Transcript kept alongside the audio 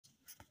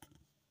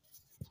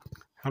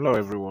Hello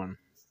everyone,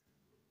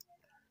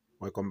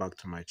 welcome back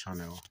to my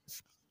channel.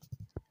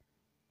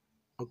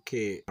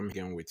 Okay, I'm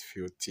here with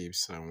few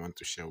tips I want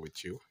to share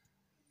with you.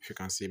 If you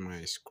can see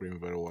my screen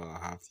very well, I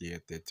have here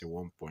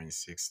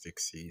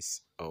 31.666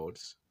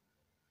 odds,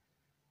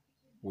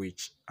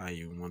 which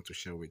I want to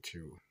share with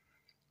you.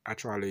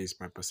 Actually, it's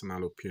my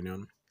personal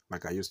opinion.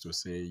 Like I used to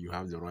say, you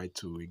have the right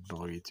to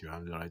ignore it, you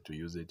have the right to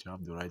use it, you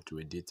have the right to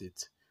edit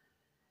it,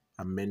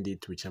 amend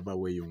it whichever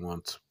way you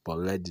want, but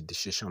let the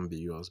decision be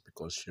yours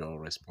because you're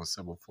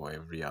responsible for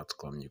every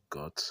outcome you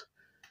got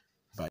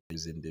by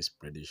using this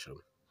prediction.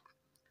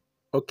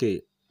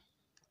 Okay,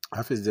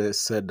 Hafiz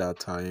just said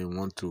that I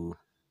want to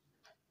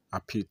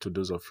appeal to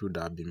those of you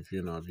that have been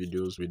viewing our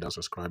videos without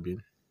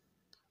subscribing.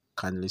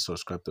 Kindly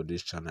subscribe to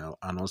this channel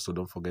and also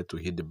don't forget to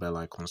hit the bell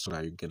icon so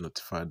that you get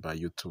notified by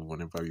YouTube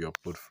whenever we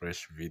upload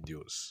fresh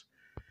videos.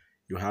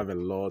 You have a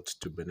lot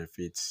to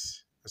benefit.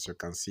 As you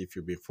can see, if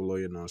you've been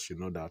following us, you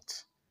know that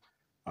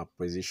our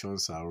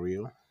positions are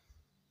real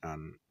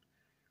and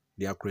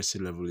the accuracy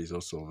level is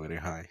also very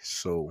high.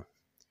 So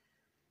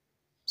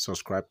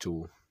subscribe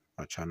to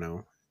our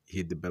channel,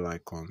 hit the bell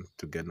icon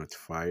to get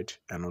notified,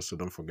 and also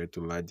don't forget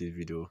to like this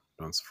video.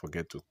 Don't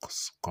forget to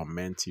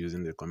comment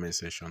using the comment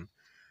section,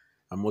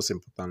 and most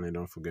importantly,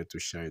 don't forget to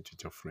share it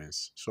with your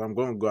friends. So I'm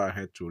going to go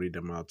ahead to read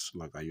them out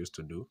like I used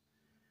to do.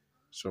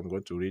 So I'm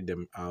going to read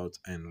them out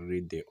and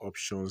read the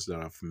options that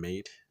I've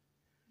made.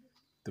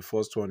 The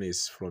first one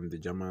is from the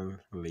German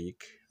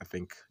League, I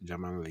think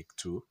German League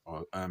 2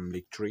 or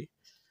League 3,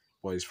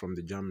 but it's from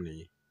the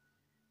Germany.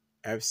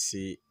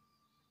 FC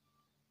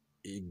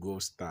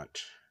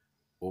Ingolstadt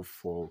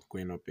 04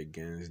 going up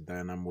against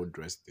Dynamo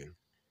Dresden.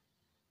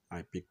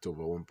 I picked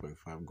over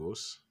 1.5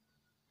 goals.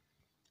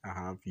 I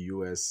have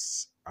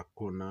US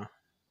Akona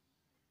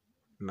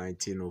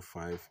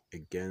 1905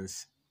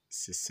 against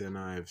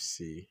Cesena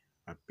FC.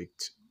 I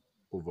picked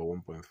over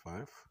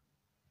 1.5.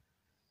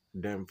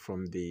 Then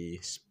from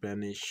the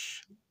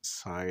Spanish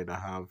side, I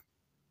have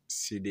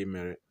CD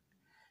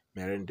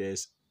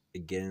Merendes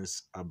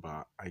against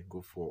Abba. I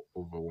go for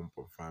over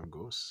 1.5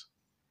 goals.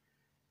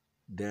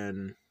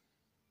 Then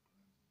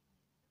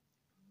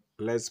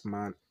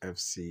Lesman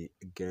FC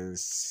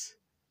against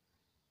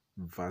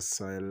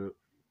Vassal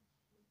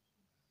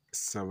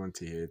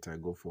 78. I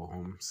go for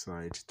home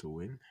side to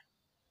win.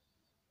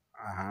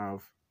 I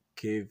have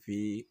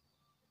KV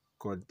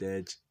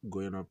Cottage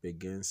going up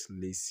against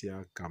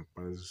Licia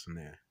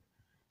Campazune.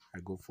 I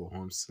go for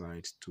home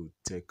side to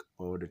take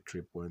all the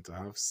 3 points. I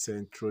have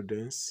Saint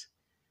Rodens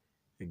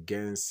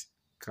against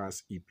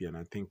Cas EP, and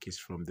I think it's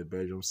from the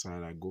Belgium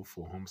side. I go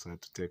for home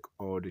side to take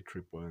all the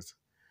 3 points.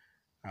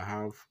 I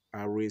have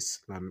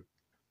Aris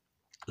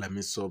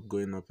Lamisop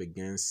going up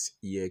against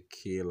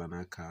EAK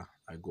Lanaka.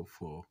 I go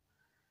for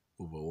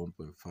over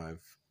 1.5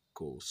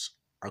 goals.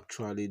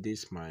 Actually,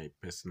 this is my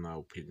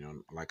personal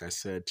opinion. Like I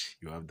said,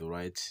 you have the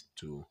right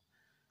to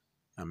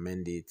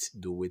amend it,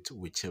 do it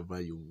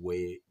whichever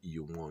way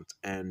you want.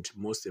 And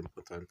most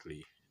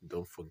importantly,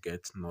 don't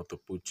forget not to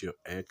put your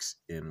eggs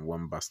in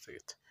one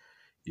basket.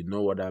 You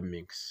know what that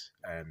means.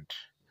 And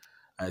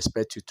I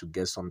expect you to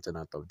get something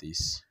out of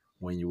this.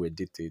 When you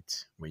edit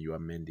it, when you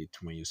amend it,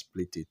 when you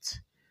split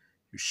it,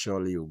 you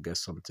surely will get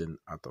something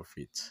out of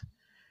it.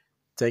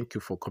 Thank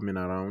you for coming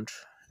around,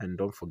 and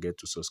don't forget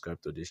to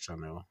subscribe to this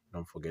channel.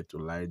 Don't forget to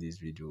like this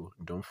video.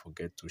 Don't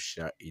forget to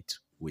share it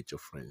with your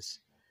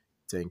friends.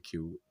 Thank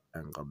you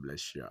and God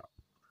bless you.